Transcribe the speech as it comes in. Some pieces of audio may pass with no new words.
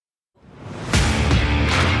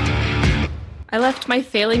I left my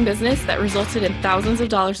failing business that resulted in thousands of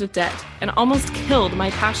dollars of debt and almost killed my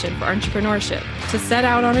passion for entrepreneurship to set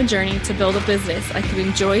out on a journey to build a business I could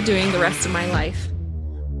enjoy doing the rest of my life.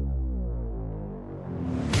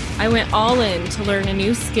 I went all in to learn a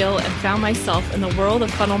new skill and found myself in the world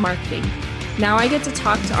of funnel marketing. Now I get to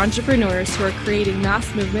talk to entrepreneurs who are creating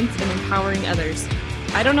mass movements and empowering others.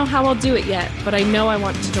 I don't know how I'll do it yet, but I know I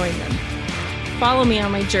want to join them. Follow me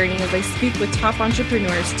on my journey as I speak with top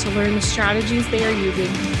entrepreneurs to learn the strategies they are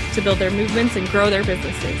using to build their movements and grow their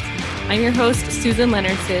businesses. I'm your host, Susan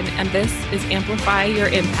Leonardson, and this is Amplify Your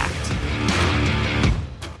Impact.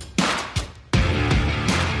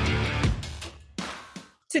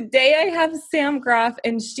 Today I have Sam Groff,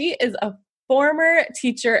 and she is a former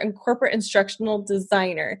teacher and corporate instructional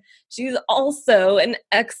designer. She's also an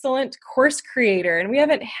excellent course creator, and we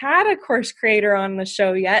haven't had a course creator on the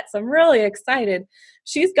show yet, so I'm really excited.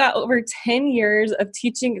 She's got over 10 years of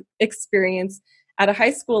teaching experience at a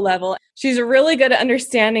high school level. She's really good at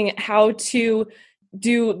understanding how to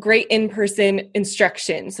do great in-person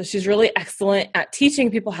instruction, so she's really excellent at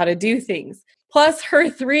teaching people how to do things. Plus, her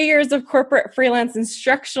 3 years of corporate freelance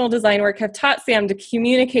instructional design work have taught Sam to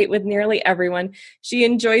communicate with nearly everyone. She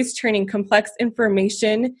enjoys turning complex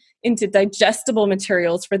information into digestible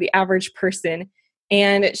materials for the average person.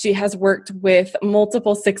 And she has worked with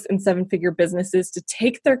multiple 6- and 7-figure businesses to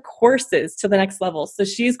take their courses to the next level. So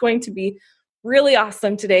she's going to be really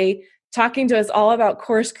awesome today, talking to us all about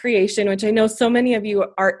course creation, which I know so many of you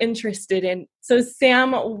are interested in. So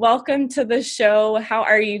Sam, welcome to the show. How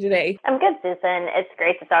are you today? I'm good, Susan. It's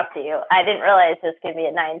great to talk to you. I didn't realize this could be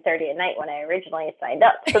at 9:30 at night when I originally signed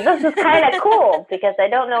up. So this is kind of cool because I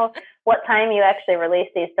don't know what time you actually release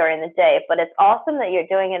these during the day, but it's awesome that you're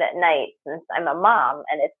doing it at night since I'm a mom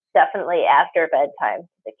and it's definitely after bedtime.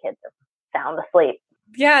 The kids are sound asleep.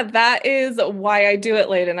 Yeah, that is why I do it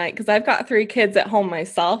late at night, because I've got 3 kids at home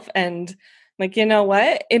myself, and like, you know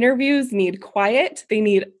what? Interviews need quiet. They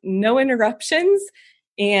need no interruptions,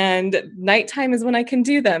 and nighttime is when I can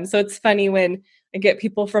do them. So it's funny when I get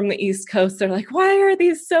people from the East Coast, they're like, why are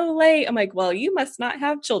these so late? I'm like, well, you must not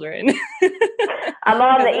have children. I'm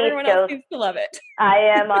on the East everyone Coast. Else seems to love it. I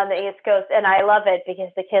am on the East Coast, and I love it because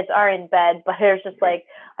the kids are in bed, but there's just like,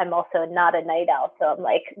 I'm also not a night owl, so I'm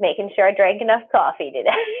like making sure I drank enough coffee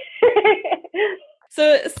today.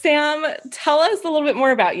 So Sam, tell us a little bit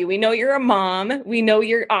more about you. We know you're a mom. We know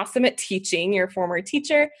you're awesome at teaching. You're a former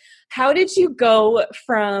teacher. How did you go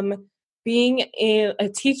from being a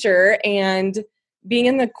teacher and being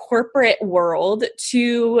in the corporate world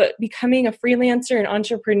to becoming a freelancer and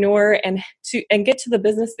entrepreneur and get to the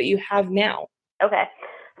business that you have now? Okay.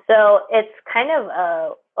 So it's kind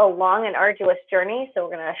of a long and arduous journey. So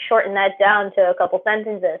we're going to shorten that down to a couple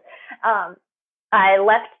sentences. I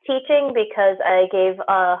left teaching because I gave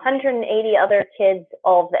 180 other kids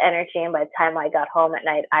all of the energy. And by the time I got home at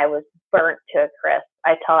night, I was burnt to a crisp.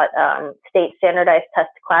 I taught state standardized test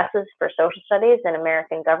classes for social studies and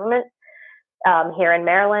American government here in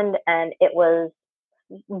Maryland. And it was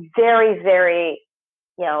very, very,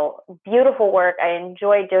 beautiful work. I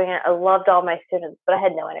enjoyed doing it. I loved all my students, but I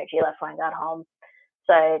had no energy left when I got home.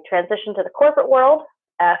 So I transitioned to the corporate world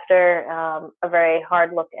after a very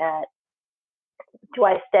hard look at, do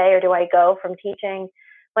I stay or do I go from teaching?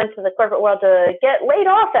 Went to the corporate world to get laid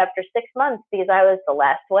off after 6 months because I was the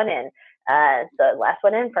last one in. So last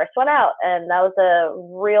one in, first one out. And that was a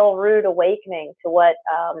real rude awakening to what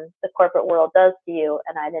the corporate world does to you.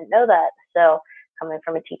 And I didn't know that. So coming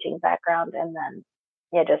from a teaching background and then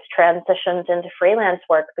just transitioned into freelance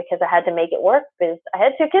work because I had to make it work because I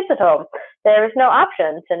had 2 kids at home. There was no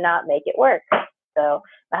option to not make it work. So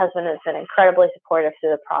my husband has been incredibly supportive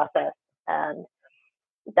through the process. And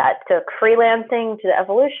that took freelancing to the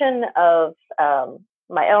evolution of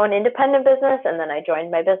my own independent business. And then I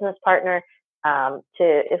joined my business partner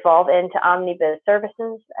to evolve into OmniBiz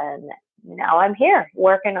services. And now I'm here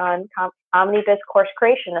working on OmniBiz course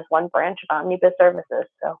creation as one branch of OmniBiz services.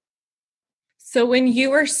 So when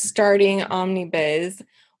you were starting OmniBiz,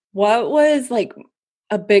 what was like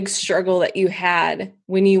a big struggle that you had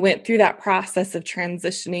when you went through that process of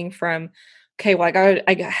transitioning from, okay, well,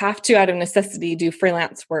 I have to, out of necessity, do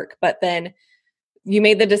freelance work, but then you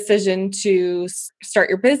made the decision to start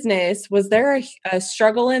your business. Was there a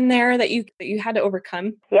struggle in there that you had to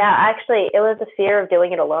overcome? Yeah, actually, it was the fear of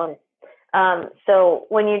doing it alone. So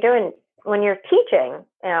when you're teaching,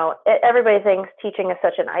 everybody thinks teaching is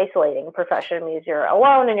such an isolating profession because you're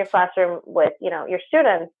alone in your classroom with, your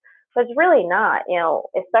students, but it's really not,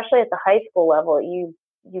 especially at the high school level, you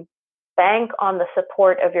bank on the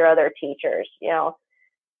support of your other teachers.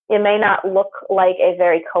 It may not look like a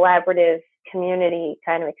very collaborative community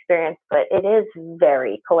kind of experience, but it is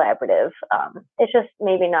very collaborative. It's just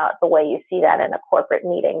maybe not the way you see that in a corporate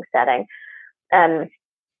meeting setting. And,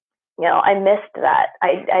 I missed that.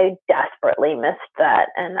 I desperately missed that.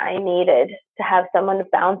 And I needed to have someone to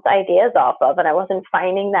bounce ideas off of. And I wasn't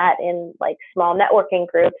finding that in like small networking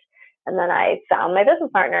groups. And then I found my business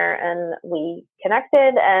partner and we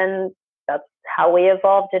connected, and that's how we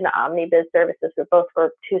evolved into OmniBiz Services. We both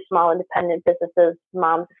were two small independent businesses,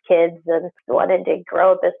 moms of kids, and wanted to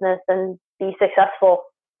grow a business and be successful.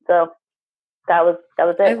 So that was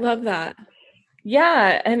it. I love that.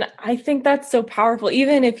 Yeah. And I think that's so powerful.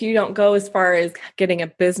 Even if you don't go as far as getting a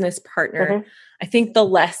business partner, I think the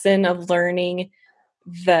lesson of learning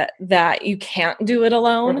that you can't do it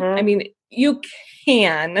alone. I mean, you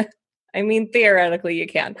can. I mean, theoretically you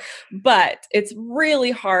can, but it's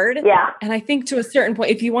really hard. Yeah. And I think to a certain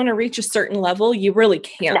point, if you want to reach a certain level, you really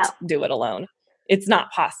can't do it alone. It's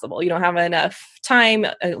not possible. You don't have enough time,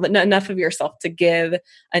 enough of yourself to give,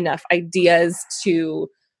 enough ideas to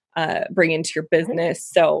bring into your business.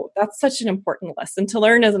 So that's such an important lesson to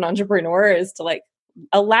learn as an entrepreneur, is to like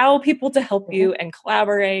allow people to help you and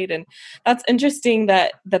collaborate. And that's interesting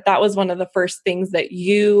that was one of the first things that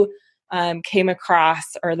you came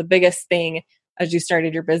across, or the biggest thing as you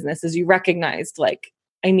started your business, is you recognized like,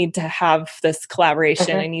 I need to have this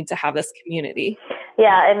collaboration. I need to have this community.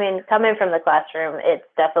 Yeah. I mean, coming from the classroom, it's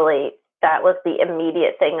definitely, that was the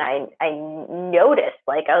immediate thing I noticed.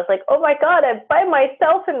 Like, I was like, oh my God, I'm by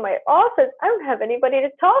myself in my office. I don't have anybody to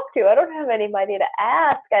talk to. I don't have anybody to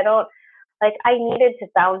ask. I needed to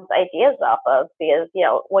bounce ideas off of, because,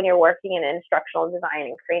 when you're working in instructional design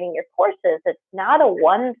and creating your courses, it's not a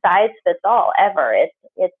one size fits all ever.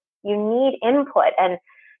 It's you need input. And,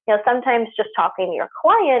 sometimes just talking to your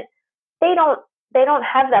client, they don't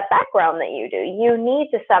have that background that you do. You need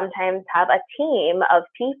to sometimes have a team of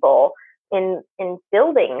people in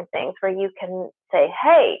building things where you can say,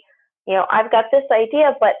 hey, I've got this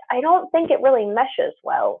idea, but I don't think it really meshes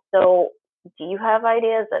well. So do you have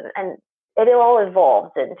ideas? And it all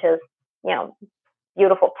evolves into,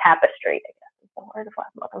 beautiful tapestry, I guess is the word of what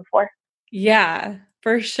I'm looking for. Yeah,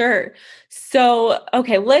 for sure. So,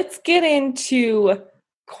 okay, let's get into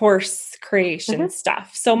course creation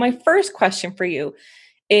stuff. So my first question for you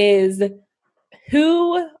is,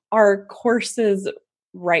 who are courses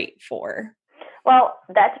right for? Well,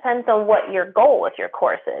 that depends on what your goal with your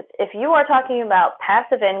course is. If you are talking about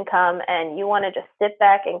passive income and you want to just sit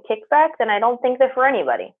back and kick back, then I don't think they're for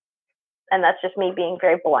anybody. And that's just me being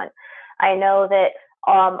very blunt. I know that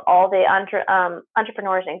all the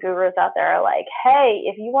entrepreneurs and gurus out there are like, hey,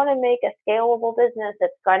 if you want to make a scalable business,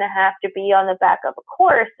 it's going to have to be on the back of a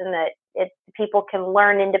course, and that people can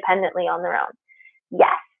learn independently on their own.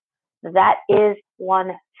 Yes, that is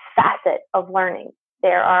one facet of learning.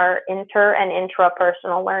 There are inter and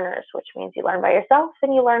intrapersonal learners, which means you learn by yourself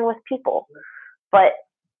and you learn with people. But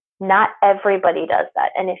not everybody does that.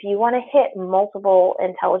 And if you want to hit multiple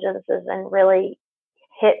intelligences and really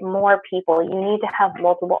hit more people, you need to have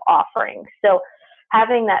multiple offerings. So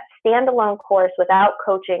having that standalone course without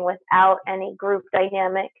coaching, without any group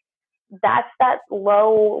dynamic, that's that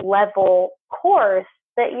low level course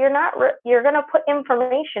that you're going to put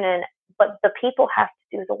information in, but the people have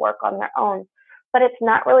to do the work on their own. But it's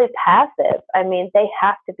not really passive. I mean, they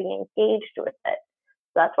have to be engaged with it.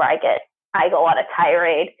 So that's where I go on a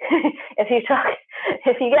tirade. If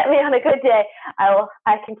you get me on a good day,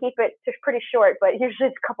 I can keep it just pretty short, but usually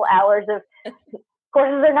it's a couple hours of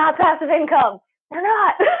courses are not passive income. They're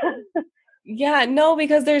not. Yeah, no,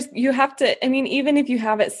 because you have to, I mean, even if you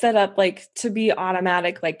have it set up like to be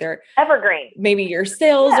automatic, like they're evergreen, maybe your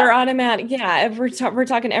sales are automatic. Yeah. We're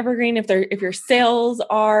talking evergreen. If your sales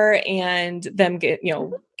are, and them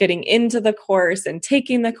getting into the course and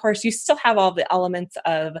taking the course, you still have all the elements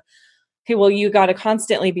of, okay, well, you got to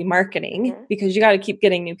constantly be marketing because you got to keep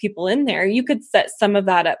getting new people in there. You could set some of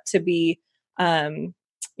that up to be,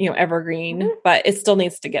 evergreen, but it still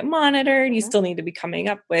needs to get monitored. You still need to be coming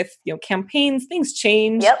up with, campaigns. Things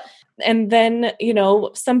change. Yep. And then,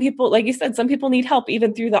 some people, like you said, some people need help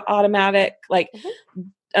even through the automatic,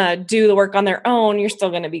 do the work on their own. You're still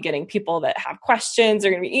going to be getting people that have questions.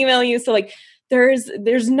 They're going to be emailing you. So like,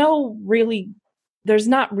 there's not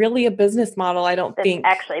really a business model, I don't think,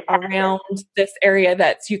 actually around this area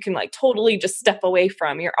that you can like totally just step away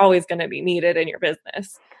from. You're always going to be needed in your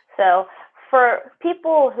business. So for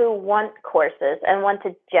people who want courses and want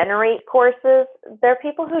to generate courses, there are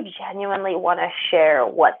people who genuinely want to share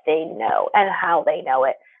what they know and how they know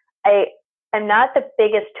it. I am not the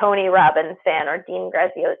biggest Tony Robbins fan or Dean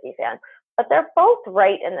Graziosi fan, but they're both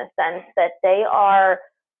right in the sense that they are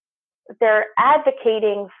they're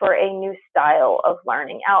advocating for a new style of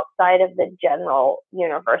learning outside of the general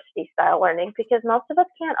university style learning, because most of us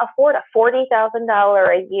can't afford a $40,000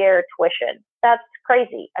 a year tuition. That's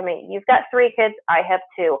crazy. I mean, you've got 3 kids. I have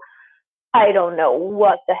 2. I don't know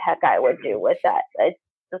what the heck I would do with that. It's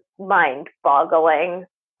just mind boggling.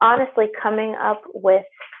 Honestly, coming up with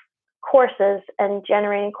courses and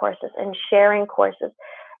generating courses and sharing courses,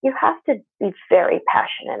 you have to be very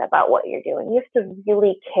passionate about what you're doing. You have to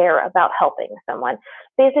really care about helping someone,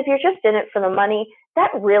 because if you're just in it for the money, that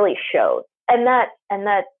really shows. And that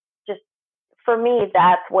just, for me,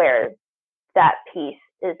 that's where that piece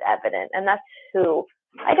is evident. And that's who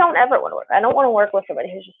I don't ever want to work. I don't want to work with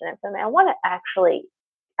somebody who's just in it for me. I want to actually,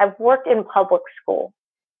 I've worked in public school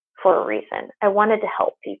for a reason. I wanted to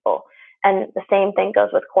help people. And the same thing goes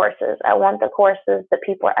with courses. I want the courses that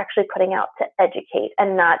people are actually putting out to educate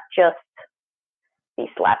and not just be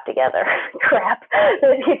slapped together crap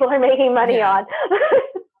that people are making money on.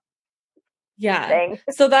 Yeah.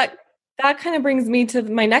 So that kind of brings me to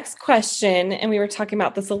my next question. And we were talking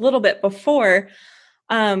about this a little bit before.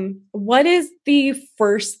 What is the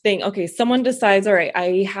first thing? Okay, someone decides, all right,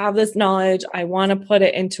 I have this knowledge. I want to put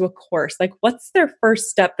it into a course. Like, what's their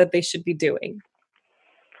first step that they should be doing?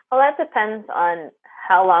 Well, that depends on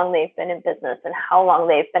how long they've been in business and how long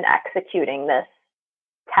they've been executing this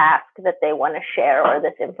task that they want to share, or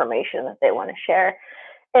this information that they want to share.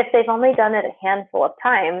 If they've only done it a handful of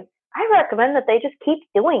times, I recommend that they just keep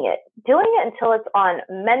doing it until it's on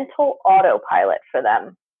mental autopilot for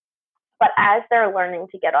them. But as they're learning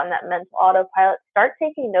to get on that mental autopilot, start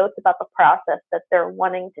taking notes about the process that they're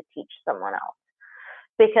wanting to teach someone else.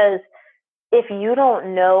 Because if you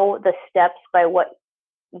don't know the steps by what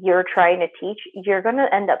you're trying to teach, you're going to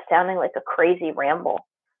end up sounding like a crazy ramble.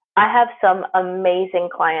 I have some amazing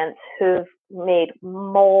clients who've made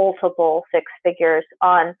multiple 6 figures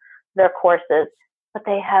on their courses, but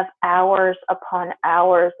they have hours upon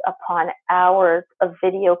hours upon hours of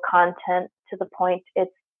video content to the point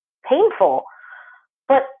it's painful.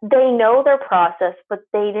 But they know their process, but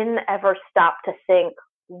they didn't ever stop to think,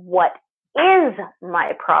 what is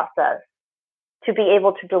my process to be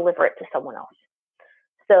able to deliver it to someone else?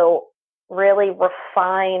 So really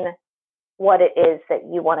refine what it is that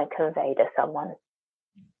you want to convey to someone.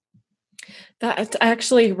 That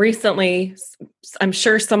actually recently, I'm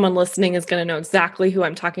sure someone listening is going to know exactly who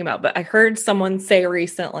I'm talking about, but I heard someone say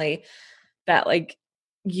recently that, like,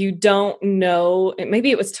 you don't know, maybe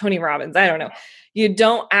it was Tony Robbins, I don't know. You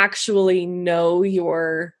don't actually know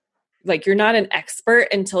you're not an expert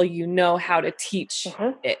until you know how to teach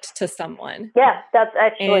it to someone. Yeah, that's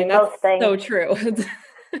actually most things. So true.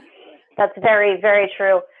 That's very, very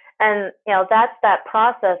true. And, that's that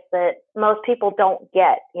process that most people don't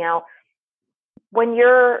get. When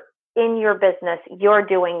you're in your business, you're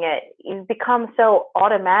doing it, you become so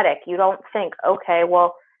automatic. You don't think, okay,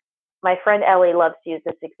 well, my friend Ellie loves to use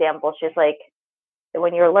this example. She's like,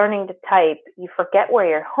 when you're learning to type, you forget where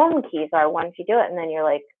your home keys are once you do it. And then you're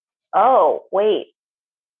like, oh, wait,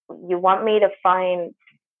 you want me to find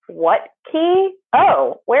what key?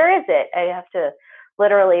 Oh, where is it? I have to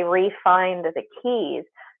literally re-find the keys,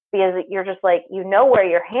 because you're just like, where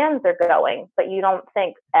your hands are going, but you don't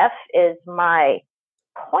think F is my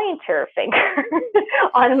pointer finger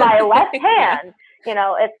on my left hand.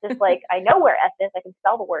 It's just like, I know where F is. I can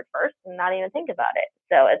spell the word first and not even think about it.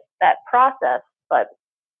 So it's that process, but,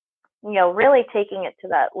 really taking it to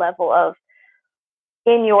that level of,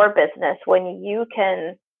 in your business, when you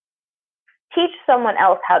can teach someone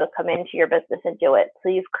else how to come into your business and do it. So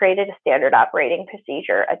you've created a standard operating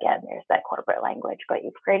procedure. Again, there's that corporate language, but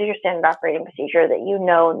you've created your standard operating procedure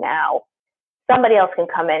that now somebody else can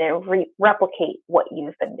come in and replicate what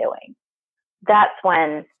you've been doing. That's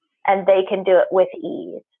when, and they can do it with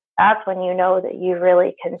ease. That's when you know that you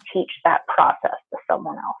really can teach that process to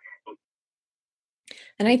someone else.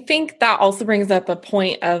 And I think that also brings up a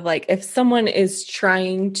point of, like, if someone is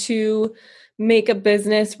trying to make a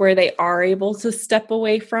business where they are able to step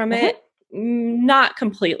away from it, not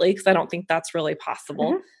completely, because I don't think that's really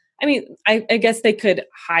possible. I mean, I guess they could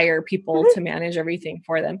hire people to manage everything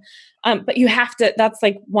for them. But you have to, that's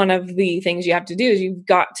like one of the things you have to do, is you've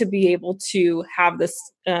got to be able to have this,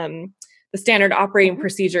 the standard operating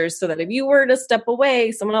procedures, so that if you were to step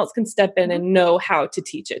away, someone else can step in and know how to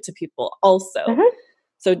teach it to people also.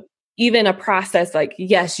 So even a process like,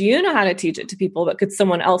 yes, you know how to teach it to people, but could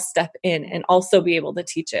someone else step in and also be able to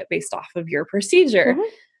teach it based off of your procedure?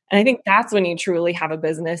 And I think that's when you truly have a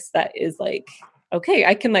business that is like, okay,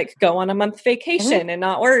 I can like go on a month vacation and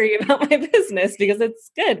not worry about my business because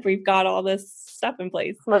it's good. We've got all this stuff in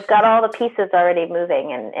place. We've got all the pieces already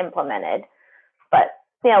moving and implemented. But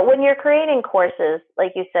when you're creating courses,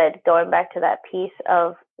 like you said, going back to that piece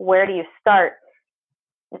of where do you start,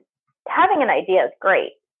 having an idea is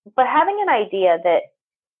great, but having an idea that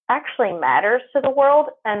actually matters to the world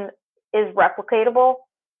and is replicatable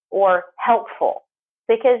or helpful.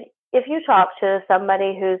 Because if you talk to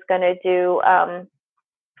somebody who's going to do,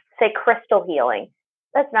 say, crystal healing,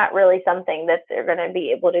 that's not really something that they're going to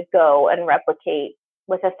be able to go and replicate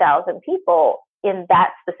with 1,000 people in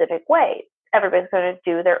that specific way. Everybody's going to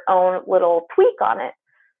do their own little tweak on it.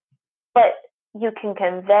 But you can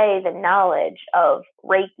convey the knowledge of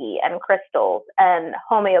Reiki and crystals and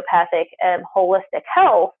homeopathic and holistic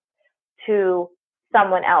health to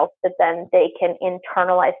someone else that then they can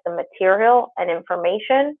internalize the material and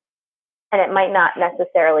information. And it might not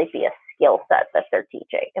necessarily be a skill set that they're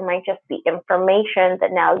teaching. It might just be information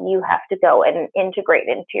that now you have to go and integrate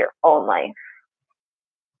into your own life.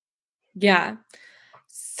 Yeah.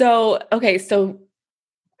 So, okay. So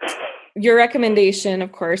your recommendation,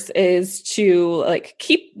 of course, is to like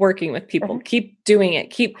keep working with people, keep doing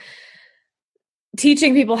it, keep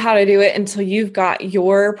teaching people how to do it until you've got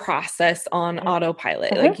your process on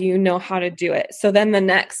autopilot. Like, you know how to do it. So then the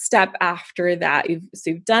next step after that,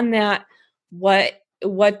 you've done that.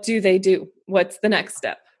 What do they do? What's the next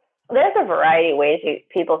step? There's a variety of ways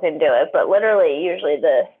people can do it, but literally usually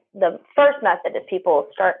the first method is people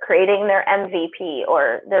start creating their MVP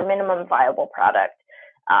or their minimum viable product.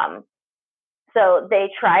 So they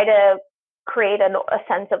try to create a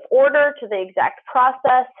sense of order to the exact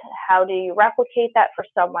process. How do you replicate that for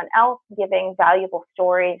someone else? Giving valuable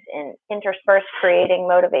stories in interspersed, creating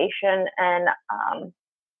motivation and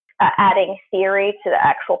adding theory to the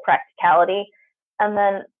actual practicality, and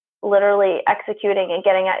then literally executing and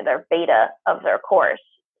getting at their beta of their course.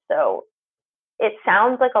 So it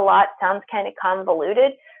sounds like a lot, sounds kind of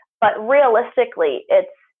convoluted, but realistically, it's,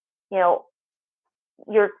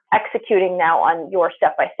 you're executing now on your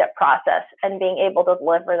step-by-step process and being able to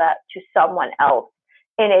deliver that to someone else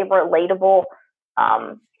in a relatable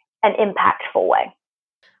and impactful way.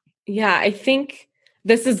 Yeah, I think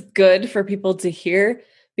this is good for people to hear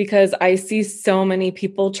because I see so many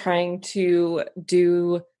people trying to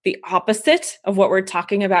do the opposite of what we're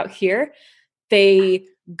talking about here. They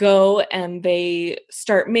go and they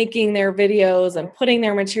start making their videos and putting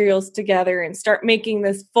their materials together and start making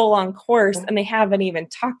this full-on course, and they haven't even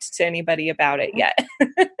talked to anybody about it yet.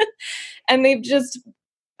 And they've just,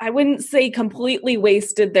 I wouldn't say completely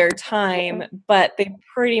wasted their time, but they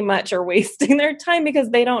pretty much are wasting their time because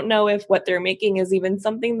they don't know if what they're making is even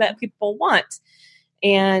something that people want.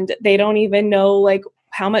 And they don't even know like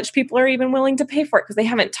how much people are even willing to pay for it because they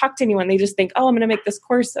haven't talked to anyone. They just think, oh, I'm going to make this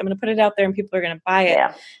course. I'm going to put it out there and people are going to buy it.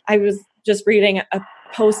 Yeah. I was just reading a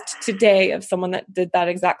post today of someone that did that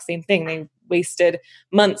exact same thing. They wasted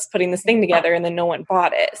months putting this thing together and then no one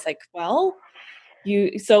bought it. It's like, well,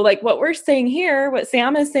 so like what we're saying here, what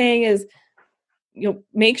Sam is saying is,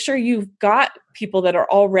 make sure you've got people that are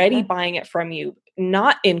already buying it from you,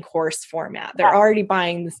 not in course format. They're already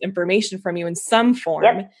buying this information from you in some form.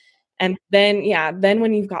 Yep. And then, then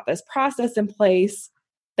when you've got this process in place,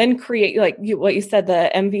 then create what you said,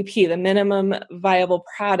 the MVP, the minimum viable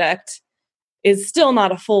product is still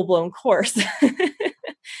not a full-blown course.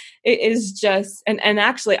 It is just, and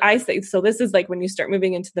actually I say, so this is like when you start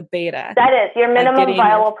moving into the beta. That is, your minimum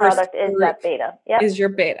viable product is that beta. Yep. Is your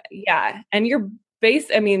beta. Yeah. And your base,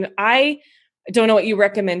 I don't know what you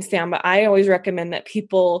recommend, Sam, but I always recommend that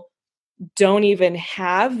people don't even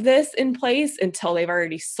have this in place until they've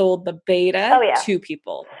already sold the beta to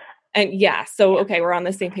people. And so, okay, we're on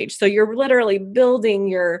the same page. So you're literally building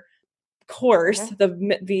your course,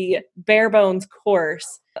 the bare bones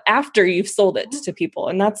course, after you've sold it to people.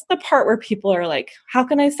 And that's the part where people are like, how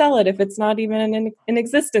can I sell it if it's not even in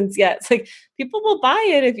existence yet? It's like, people will buy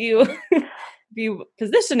it if you if you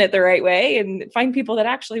position it the right way and find people that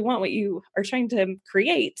actually want what you are trying to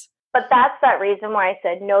create. But that's that reason why I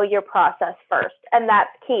said know your process first. And that's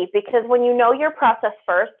key, because when you know your process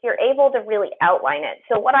first, you're able to really outline it.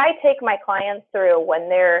 So what I take my clients through when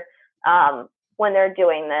they're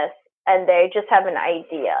doing this and they just have an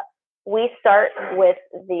idea, we start with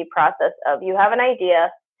the process of, you have an idea,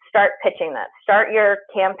 start pitching that, start your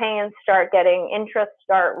campaign, start getting interest,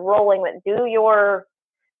 start rolling with, do your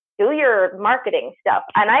marketing stuff.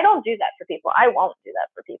 And I don't do that for people. I won't do that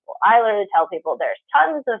for people. I literally tell people there's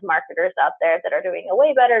tons of marketers out there that are doing a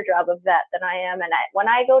way better job of that than I am. And when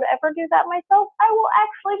I go to ever do that myself, I will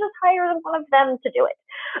actually just hire one of them to do it.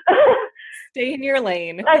 Stay in your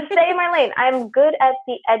lane. I stay in my lane. I'm good at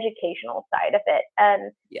the educational side of it.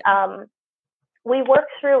 And we work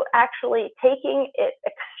through actually taking it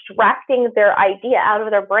extracting their idea out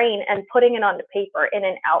of their brain and putting it onto paper in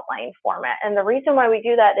an outline format. And the reason why we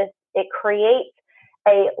do that is it creates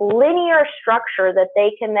a linear structure that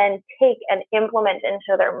they can then take and implement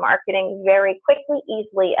into their marketing very quickly,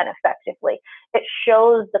 easily, and effectively. It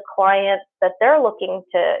shows the client that they're looking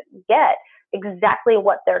to get exactly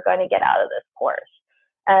what they're going to get out of this course.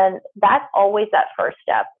 And that's always that first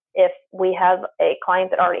step. If we have a client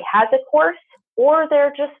that already has a course, or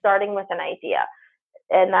they're just starting with an idea.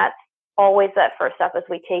 And that's always that first step, as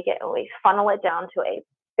we take it and we funnel it down to a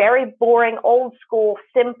very boring, old school,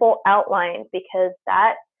 simple outline, because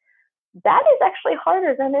that is actually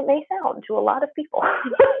harder than it may sound to a lot of people.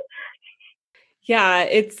 Yeah,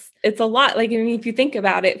 it's a lot. Like, I mean, if you think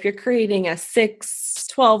about it, if you're creating a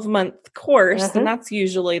 12 month course, and that's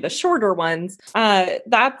usually the shorter ones,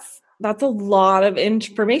 that's a lot of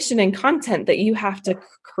information and content that you have to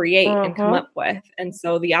create and come up with. And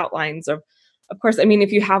so the outlines of course, I mean,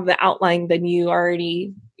 if you have the outline, then you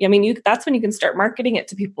already, I mean, that's when you can start marketing it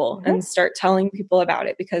to people and start telling people about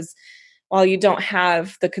it, because while you don't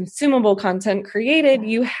have the consumable content created,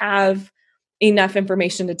 you have enough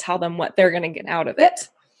information to tell them what they're going to get out of it.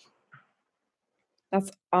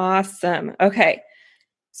 That's awesome. Okay.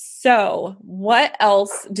 So what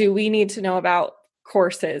else do we need to know about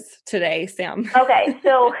courses today, Sam? Okay.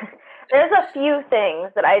 So there's a few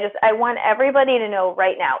things that I want everybody to know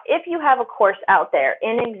right now. If you have a course out there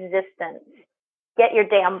in existence, get your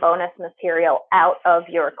damn bonus material out of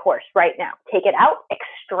your course right now. Take it out,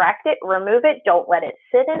 extract it, remove it. Don't let it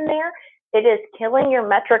sit in there. It is killing your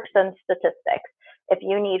metrics and statistics. If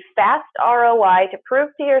you need fast ROI to prove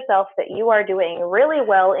to yourself that you are doing really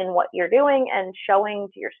well in what you're doing and showing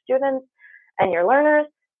to your students and your learners,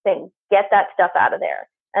 then get that stuff out of there.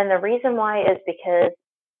 And the reason why is because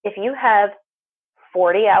if you have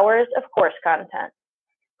 40 hours of course content,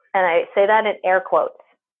 and I say that in air quotes,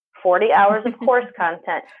 40 hours of course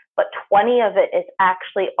content, but 20 of it is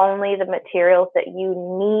actually only the materials that you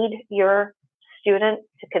need your student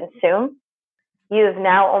to consume, you've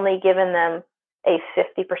now only given them a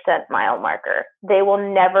 50% mile marker. They will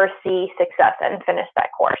never see success and finish that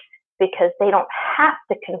course because they don't have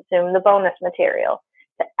to consume the bonus material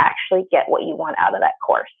to actually get what you want out of that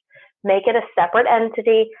course. Make it a separate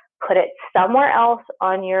entity, put it somewhere else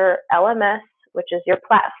on your LMS, which is your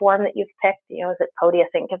platform that you've picked, is it Podia,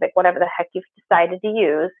 Thinkific, whatever the heck you've decided to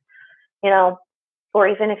use, or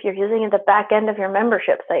even if you're using the back end of your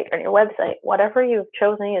membership site or your website, whatever you've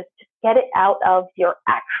chosen is just get it out of your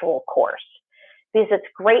actual course. Because it's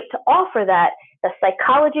great to offer that. The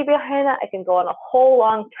psychology behind that, I can go on a whole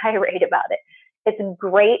long tirade about it. It's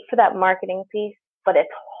great for that marketing piece, but it's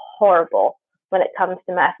horrible when it comes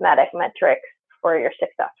to mathematic metrics for your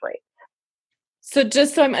success rates. So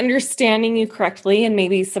just so I'm understanding you correctly, and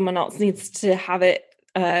maybe someone else needs to have it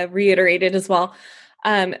reiterated as well.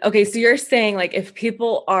 Okay, so you're saying like if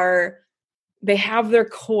people they have their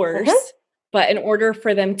course, but in order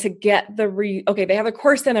for them to get they have a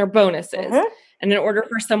course and their bonuses. And in order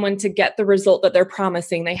for someone to get the result that they're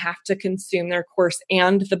promising, they have to consume their course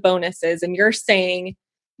and the bonuses. And you're saying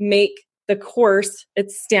make the course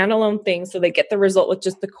its standalone thing so they get the result with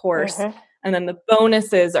just the course. And then the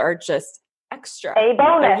bonuses are just extra. A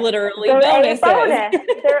bonus. They're literally bonuses. A bonus.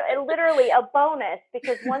 They're literally a bonus,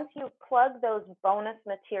 because once you plug those bonus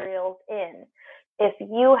materials in, if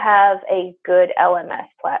you have a good LMS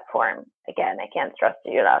platform, again, I can't stress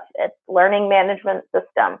to you enough, it's learning management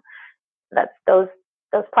system. That's those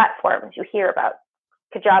platforms you hear about,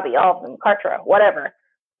 Kajabi, all of them, Kartra, whatever,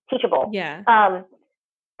 Teachable. Yeah.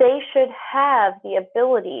 They should have the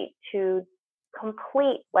ability to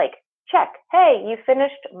complete, check, hey, you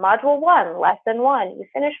finished module 1, lesson 1, you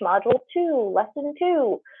finished module 2, lesson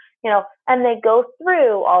 2, and they go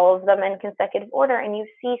through all of them in consecutive order and you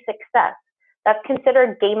see success. That's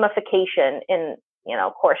considered gamification in,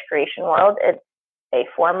 course creation world. It's a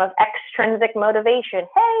form of extrinsic motivation.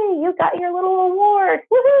 Hey, you got your little award.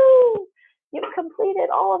 Woohoo! You completed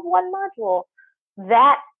all of one module.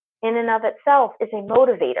 That in and of itself is a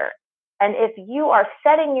motivator. And if you are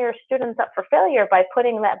setting your students up for failure by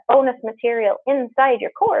putting that bonus material inside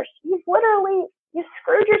your course, you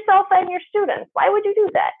screwed yourself and your students. Why would you do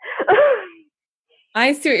that?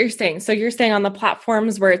 I see what you're saying. So you're saying on the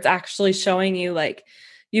platforms where it's actually showing you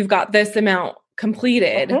you've got this amount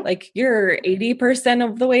completed, you're 80%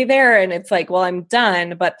 of the way there. And it's well, I'm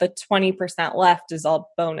done, but the 20% left is all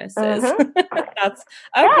bonuses. That's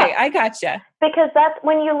okay. Yeah. I gotcha. Because that's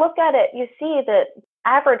when you look at it, you see that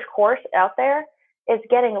average course out there is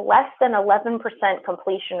getting less than 11%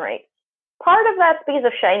 completion rate. part of that's because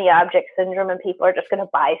of shiny object syndrome, and people are just going to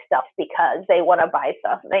buy stuff because they want to buy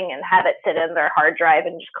something and have it sit in their hard drive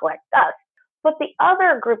and just collect dust. But the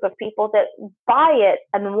other group of people that buy it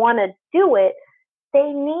and want to do it,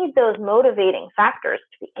 they need those motivating factors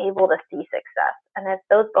to be able to see success. And if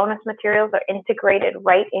those bonus materials are integrated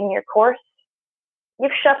right in your course,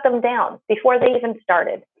 you've shut them down before they even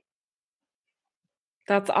started.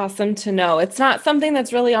 That's awesome to know. It's not something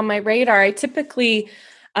that's really on my radar. I typically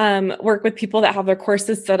work with people that have their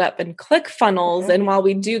courses set up in ClickFunnels. And while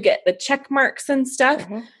we do get the check marks and stuff,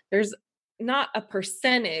 there's not a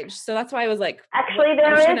percentage. So that's why I was like, actually,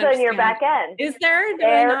 there is in your back end. Is there? Did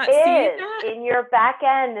I not see that? In your back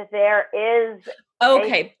end, there is.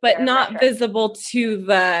 Okay, but not visible to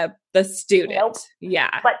the student. Nope.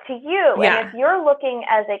 Yeah. But to you, and if you're looking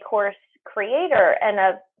as a course creator and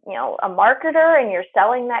a marketer and you're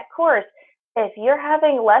selling that course, if you're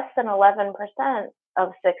having less than 11%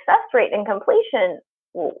 of success rate and completion,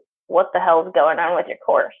 what the hell is going on with your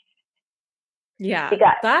course? Yeah,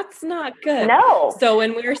 that's not good. No. So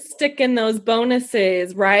when we're sticking those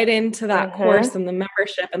bonuses right into that course and the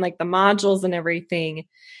membership and like the modules and everything,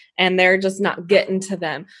 and they're just not getting to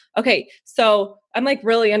them. Okay, so I'm like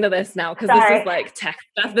really into this now because this is like tech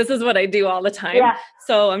stuff. This is what I do all the time. Yeah.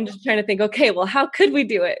 So I'm just trying to think, okay, well, how could we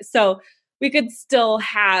do it? So we could still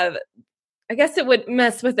have, I guess it would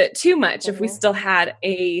mess with it too much if we still had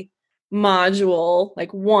a module,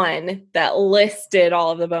 like one that listed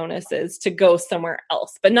all of the bonuses to go somewhere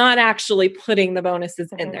else, but not actually putting the bonuses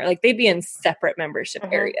in there. Like they'd be in separate membership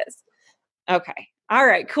areas. Okay. All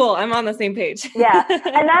right, cool. I'm on the same page. Yeah.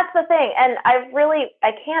 And that's the thing. And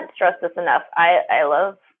I can't stress this enough. I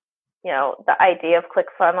love, the idea of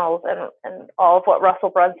ClickFunnels and all of what Russell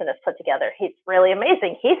Brunson has put together. He's really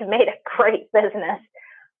amazing. He's made a great business,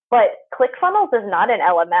 but ClickFunnels is not an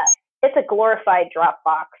LMS. It's a glorified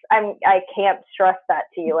Dropbox. I can't stress that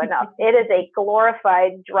to you enough. It is a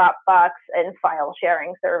glorified Dropbox and file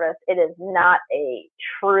sharing service. It is not a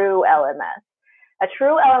true LMS. A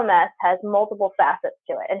true LMS has multiple facets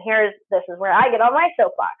to it. And this is where I get on my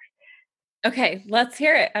soapbox. Okay, let's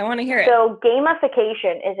hear it. I want to hear it. So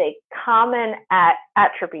gamification is a common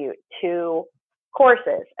attribute to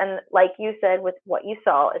courses. And like you said, with what you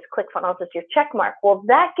saw is ClickFunnels is your check mark. Well,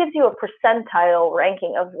 that gives you a percentile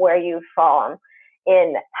ranking of where you've fallen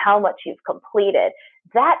in how much you've completed.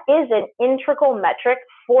 That is an integral metric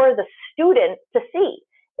for the student to see.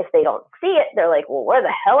 If they don't see it, they're like, well, where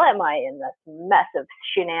the hell am I in this mess of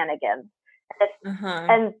shenanigans?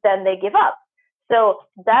 And then they give up. So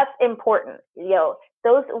that's important.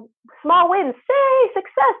 Those small wins, say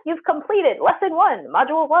success, you've completed lesson 1,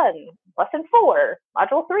 module 1, lesson 4,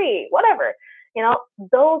 module 3, whatever.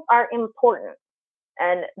 Those are important.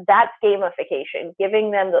 And that's gamification, giving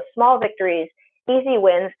them the small victories, easy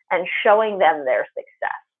wins, and showing them their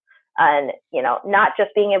success. And, not just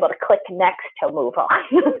being able to click next to move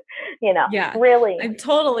on, really. I'm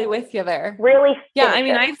totally with you there. Really. Yeah. I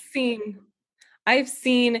mean, I've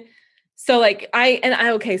seen, so like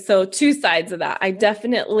okay. So two sides of that. I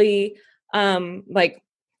definitely,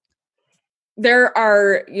 there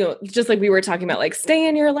are, just like we were talking about, like stay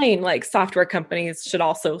in your lane, like software companies should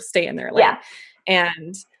also stay in their lane. Yeah.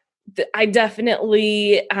 And I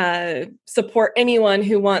definitely support anyone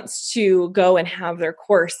who wants to go and have their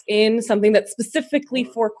course in something that's specifically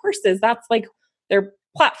for courses. That's like their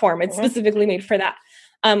platform. It's specifically made for that.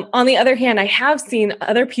 On the other hand, I have seen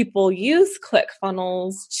other people use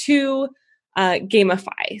ClickFunnels to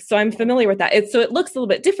gamify. So I'm familiar with that. So it looks a little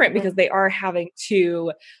bit different because they are having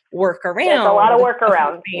to work around. There's a lot of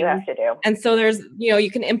workarounds you have to do. And so there's,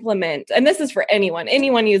 you can implement, and this is for anyone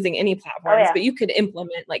using any platforms, but you could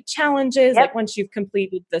implement like challenges. Like once you've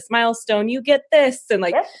completed this milestone, you get this, and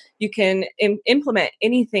like you can implement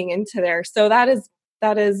anything into there. So that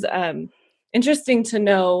is interesting to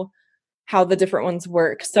know how the different ones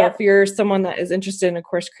work. So if you're someone that is interested in a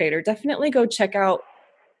course creator, definitely go check out,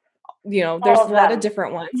 there's a lot of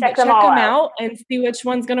different ones. Check them out and see which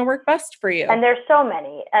one's going to work best for you. And there's so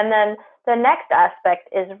many. And then the next aspect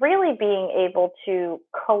is really being able to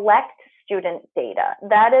collect student data.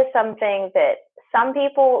 That is something that some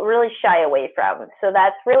people really shy away from. So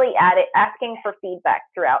that's really asking for feedback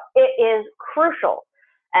throughout. It is crucial.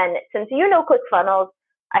 And since ClickFunnels,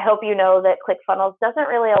 I hope you know that ClickFunnels doesn't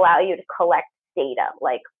really allow you to collect data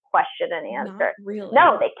like question and answer. Not really.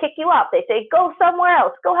 No, they kick you off. They say, go somewhere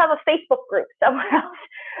else. Go have a Facebook group somewhere else.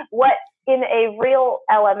 What in a real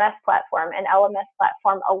LMS platform, an LMS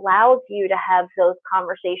platform allows you to have those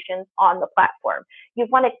conversations on the platform. You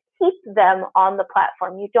want to keep them on the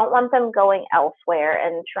platform. You don't want them going elsewhere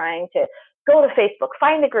and trying to go to Facebook,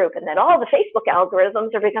 find a group, and then all the Facebook algorithms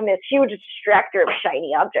are becoming this huge distractor of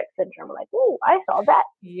shiny object syndrome. Like, oh, I saw that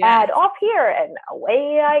ad off here, and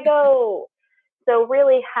away I go. So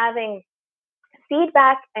really having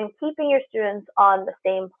feedback and keeping your students on the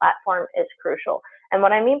same platform is crucial. And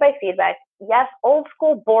what I mean by feedback, yes, old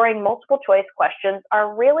school, boring, multiple choice questions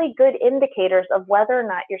are really good indicators of whether or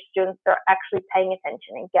not your students are actually paying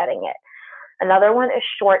attention and getting it. Another one is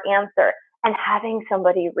short answer. And having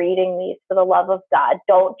somebody reading these, for the love of God.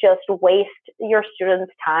 Don't just waste your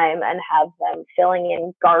students' time and have them filling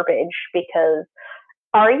in garbage, because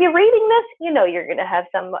are you reading this? You know you're going to have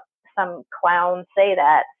some clown say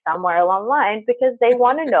that somewhere along the line, because they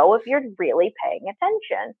want to know if you're really paying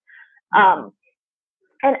attention.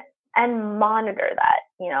 And monitor that,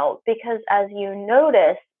 because as you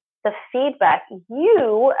notice the feedback,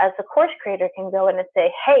 you as a course creator can go in and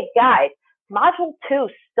say, hey guys, module 2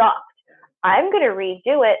 sucked. I'm going to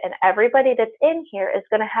redo it, and everybody that's in here is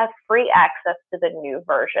going to have free access to the new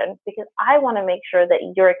version, because I want to make sure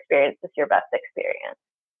that your experience is your best experience.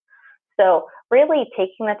 So really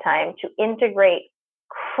taking the time to integrate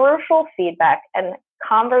crucial feedback and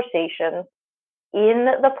conversations in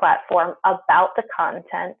the platform about the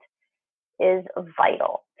content is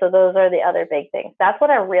vital. So those are the other big things. That's what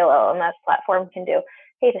a real LMS platform can do.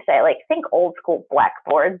 Hate to say, like, think old school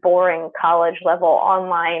Blackboard, boring college level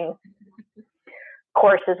online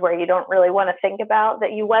courses where you don't really want to think about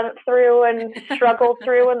that you went through and struggled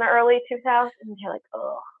through in the early 2000s. And you're like,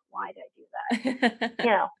 oh, why did I do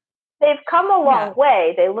that? They've come a long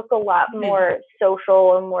way. They look a lot more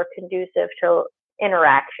social and more conducive to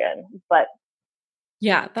interaction, but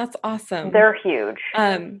yeah, that's awesome. They're huge.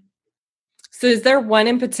 So is there one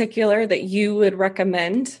in particular that you would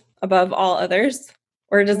recommend above all others?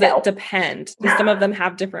 Or does it depend? Do some of them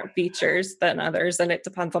have different features than others, and it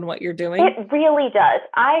depends on what you're doing? It really does.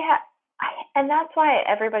 And that's why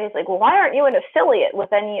everybody's like, well, why aren't you an affiliate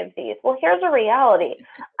with any of these? Well, here's a reality.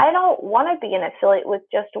 I don't want to be an affiliate with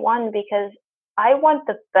just one, because I want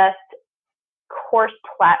the best course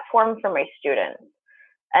platform for my students.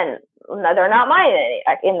 And they're not mine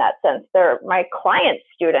in that sense. They're my client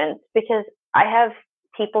students, because I have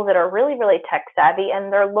people that are really, really tech savvy,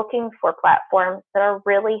 and they're looking for platforms that are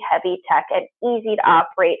really heavy tech and easy to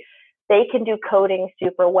operate. They can do coding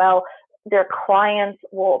super well. Their clients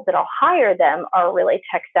that'll hire them are really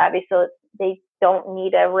tech savvy, so they don't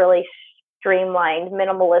need a really streamlined,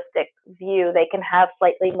 minimalistic view. They can have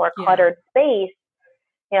slightly more cluttered space.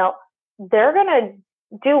 They're going to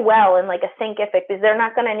do well in like a Thinkific, because they're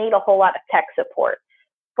not going to need a whole lot of tech support.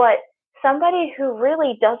 But somebody who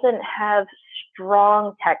really doesn't have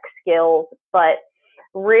strong tech skills, but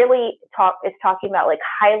really is talking about like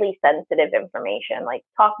highly sensitive information, like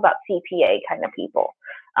talk about CPA kind of people,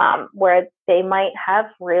 where they might have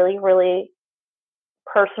really, really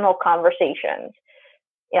personal conversations,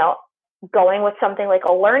 going with something like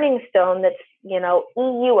a Learning Stone that's,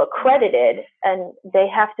 EU accredited, and they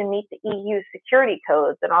have to meet the EU security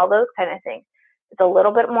codes and all those kind of things. It's a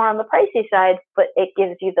little bit more on the pricey side, but it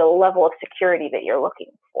gives you the level of security that you're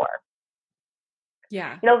looking for.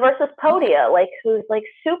 Yeah. Versus Podia, who's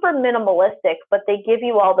super minimalistic, but they give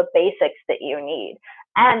you all the basics that you need,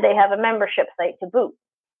 and they have a membership site to boot.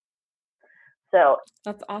 So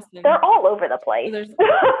that's awesome. They're all over the place. So there's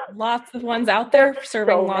lots of ones out there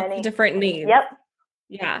serving lots of different needs. Yep.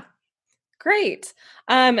 Yeah. Great.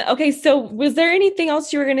 Okay. So was there anything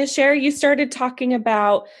else you were going to share? You started talking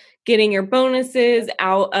about getting your bonuses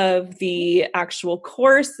out of the actual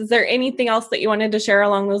course. Is there anything else that you wanted to share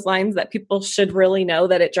along those lines that people should really know,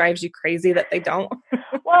 that it drives you crazy that they don't?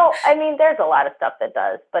 Well, there's a lot of stuff that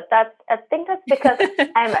does, but I think that's because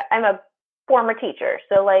I'm a former teacher.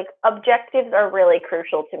 So objectives are really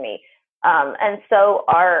crucial to me. And so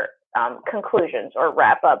are conclusions or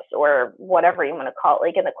wrap ups or whatever you want to call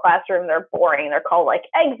it. In the classroom, they're boring. They're called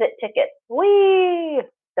exit tickets.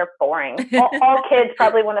 They're boring. All kids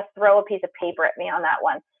probably want to throw a piece of paper at me on that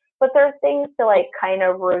one. But there's things to kind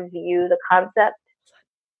of review the concept.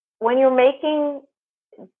 When you're making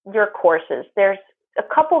your courses, there's a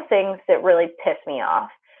couple things that really piss me off.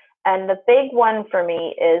 And the big one for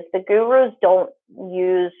me is the gurus don't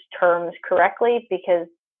use terms correctly, because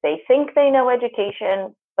they think they know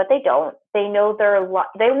education, but they don't. They know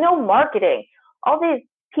they know marketing. All these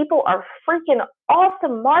people are freaking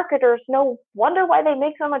awesome marketers. No wonder why they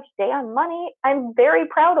make so much damn money. I'm very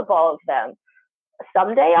proud of all of them.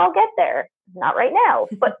 Someday I'll get there. Not right now,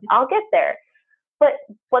 but I'll get there.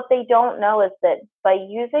 But what they don't know is that by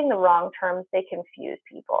using the wrong terms, they confuse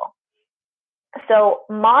people. So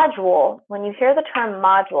module, when you hear the term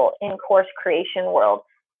module in course creation world,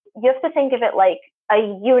 you have to think of it like a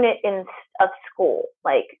unit of school.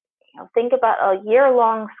 Like, think about a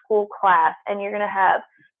year-long school class, and you're going to have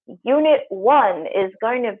Unit 1 is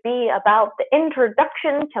going to be about the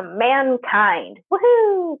introduction to mankind.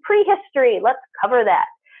 Woohoo! Prehistory. Let's cover that.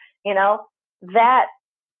 That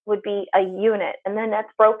would be a unit. And then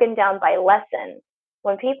that's broken down by lesson.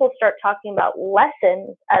 When people start talking about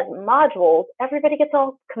lessons as modules, everybody gets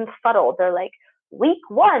all confuddled. They're like, week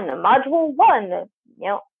 1, module 1.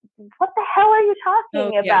 What the hell are you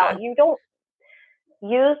talking about? You don't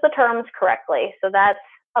use the terms correctly. So that's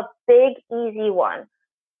a big, easy one.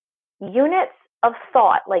 Units of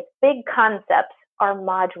thought, like big concepts, are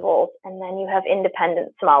modules, and then you have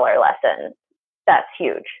independent, smaller lessons. That's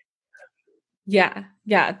huge. Yeah,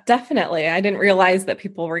 definitely. I didn't realize that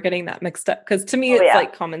people were getting that mixed up, because to me, it's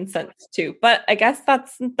like common sense too. But I guess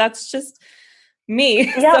that's just me.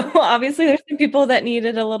 Yep. So obviously there's some people that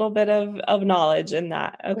needed a little bit of knowledge in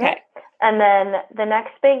that. Okay. Yep. And then the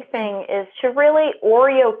next big thing is to really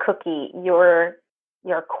Oreo cookie your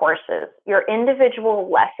courses. Your individual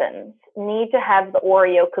lessons need to have the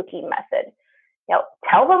Oreo cookie method.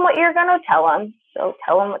 Tell them what you're going to tell them. So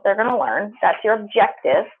tell them what they're going to learn. That's your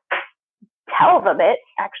objective. Tell them it.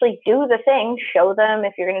 Actually do the thing. Show them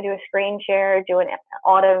if you're going to do a screen share, do an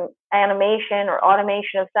animation or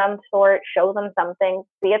automation of some sort. Show them something.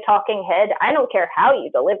 Be a talking head. I don't care how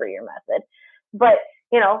you deliver your method, but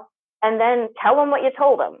and then tell them what you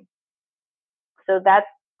told them. So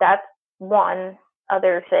that's one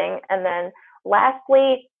other thing. And then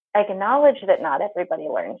lastly, acknowledge that not everybody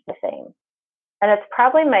learns the same. And it's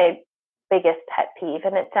probably my biggest pet peeve,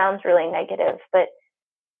 and it sounds really negative, but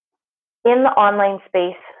in the online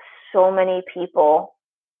space, so many people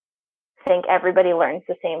think everybody learns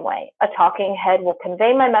the same way. A talking head will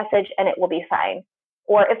convey my message and it will be fine.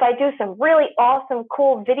 Or if I do some really awesome,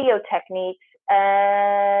 cool video techniques,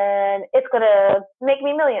 and it's going to make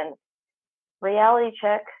me millions. Reality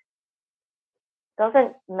check.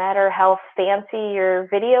 Doesn't matter how fancy your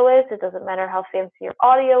video is. It doesn't matter how fancy your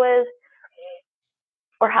audio is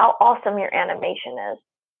or how awesome your animation is.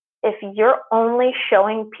 If you're only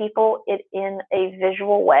showing people it in a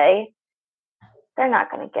visual way, they're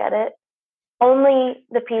not going to get it. Only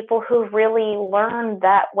the people who really learn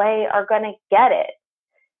that way are going to get it.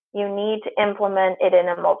 You need to implement it in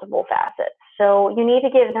a multiple facets. So you need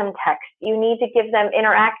to give them text. You need to give them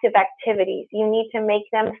interactive activities. You need to make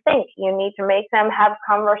them think. You need to make them have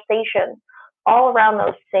conversations all around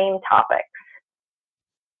those same topics.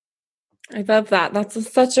 I love that.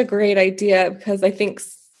 That's such a great idea, because I think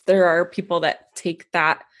there are people that take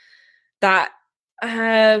that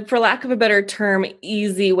for lack of a better term,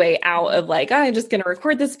 easy way out of like, I'm just going to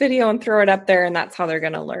record this video and throw it up there, and that's how they're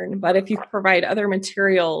going to learn. But if you provide other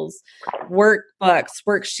materials, workbooks,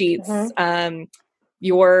 worksheets,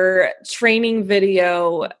 your training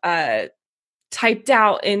video typed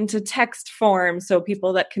out into text form, so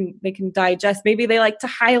people that they can digest. Maybe they like to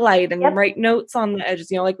highlight and write notes on the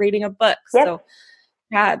edges, like reading a book. So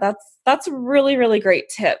yeah, that's a really, really great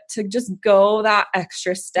tip, to just go that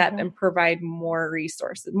extra step and provide more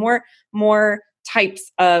resources, more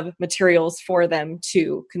types of materials for them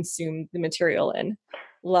to consume the material in.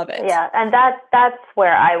 Love it. Yeah, and that's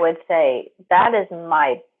where I would say that is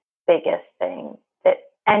my biggest thing that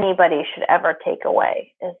anybody should ever take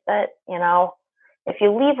away, is that, if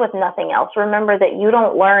you leave with nothing else, remember that you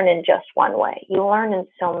don't learn in just one way. You learn in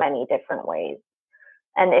so many different ways.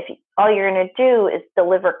 And if all you're going to do is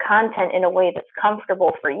deliver content in a way that's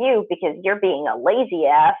comfortable for you because you're being a lazy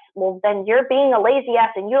ass, well, then you're being a lazy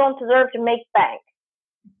ass and you don't deserve to make bank.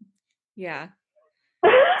 Yeah.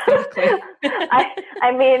 Exactly.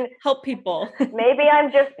 I mean, help people. Maybe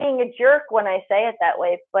I'm just being a jerk when I say it that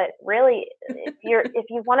way, but really, if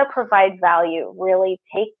you want to provide value, really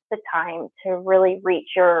take the time to really reach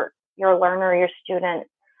your learner, your student,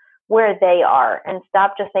 where they are, and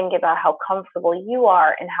stop just thinking about how comfortable you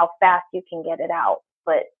are and how fast you can get it out.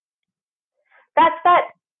 But that's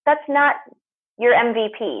not your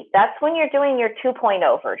MVP. That's when you're doing your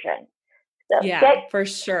 2.0 version. So for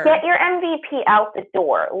sure. Get your MVP out the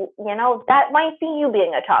door. That might be you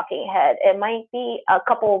being a talking head. It might be a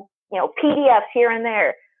couple, PDFs here and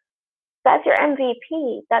there. That's your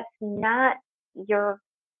MVP. That's not your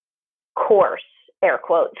course, air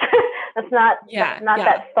quotes. That's not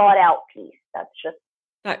that thought out piece. That's just.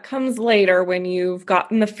 That comes later when you've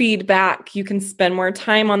gotten the feedback. You can spend more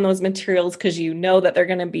time on those materials because you know that they're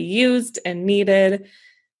going to be used and needed,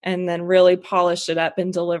 and then really polish it up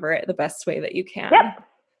and deliver it the best way that you can. Yep.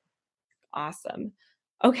 Awesome.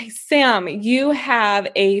 Okay, Sam, you have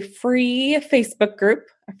a free Facebook group,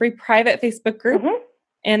 a free private Facebook group,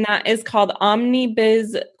 and that is called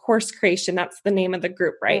OmniBiz Course Creation. That's the name of the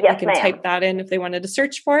group, right? Yes, they can ma'am. type that in if they wanted to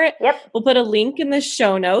search for it. Yep. We'll put a link in the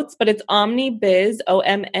show notes, but it's OmniBiz,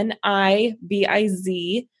 OmniBiz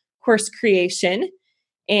Course Creation.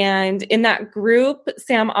 And in that group,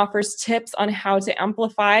 Sam offers tips on how to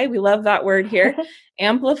amplify. We love that word here.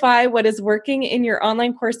 Amplify what is working in your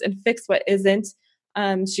online course and fix what isn't.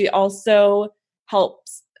 She also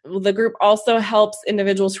helps, the group also helps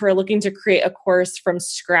individuals who are looking to create a course from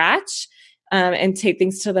scratch and take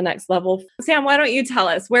things to the next level. Sam, why don't you tell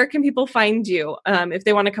us, where can people find you if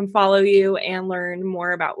they want to come follow you and learn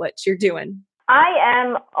more about what you're doing? I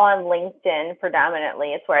am on LinkedIn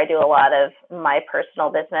predominantly. It's where I do a lot of my personal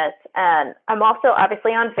business. And I'm also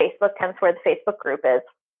obviously on Facebook, hence where the Facebook group is.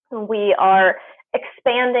 We are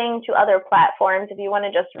expanding to other platforms. If you want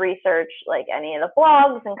to just research like any of the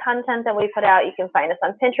blogs and content that we put out, you can find us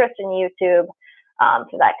on Pinterest and YouTube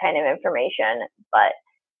for that kind of information. But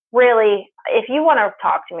really, if you want to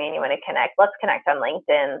talk to me and you want to connect, let's connect on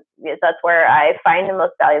LinkedIn, because that's where I find the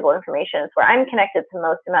most valuable information. It's where I'm connected to the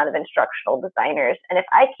most amount of instructional designers. And if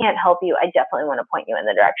I can't help you, I definitely want to point you in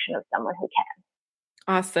the direction of someone who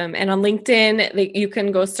can. Awesome. And on LinkedIn, you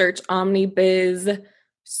can go search OmniBiz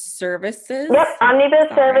Services. Yep,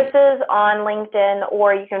 OmniBiz Services on LinkedIn,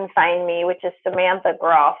 or you can find me, which is Samantha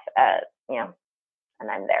Groff and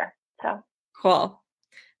I'm there. So cool.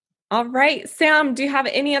 All right, Sam, do you have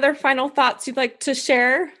any other final thoughts you'd like to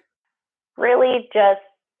share? Really,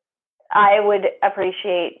 I would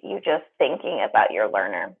appreciate you just thinking about your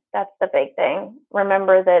learner. That's the big thing.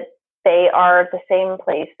 Remember that they are the same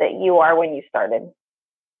place that you are when you started.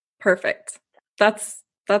 Perfect. That's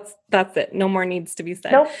it. No more needs to be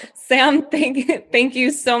said. Nope. Sam, thank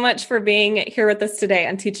you so much for being here with us today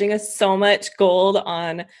and teaching us so much gold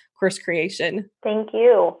on course creation. Thank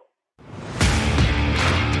you.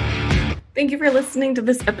 Thank you for listening to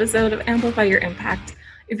this episode of Amplify Your Impact.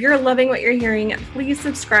 If you're loving what you're hearing, please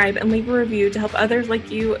subscribe and leave a review to help others like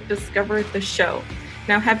you discover the show.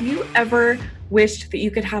 Now, have you ever wished that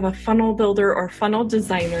you could have a funnel builder or funnel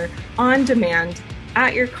designer on demand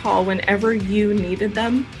at your call whenever you needed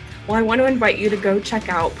them? Well, I want to invite you to go check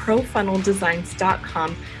out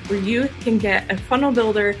profunneldesigns.com, where you can get a funnel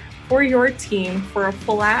builder for your team for a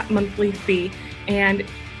flat monthly fee and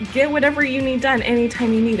get whatever you need done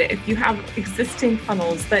anytime you need it. If you have existing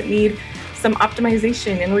funnels that need some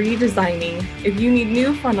optimization and redesigning, if you need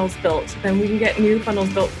new funnels built, then we can get new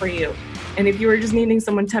funnels built for you. And if you are just needing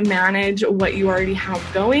someone to manage what you already have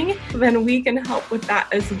going, then we can help with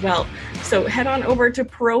that as well. So head on over to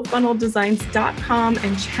profunneldesigns.com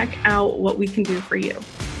and check out what we can do for you.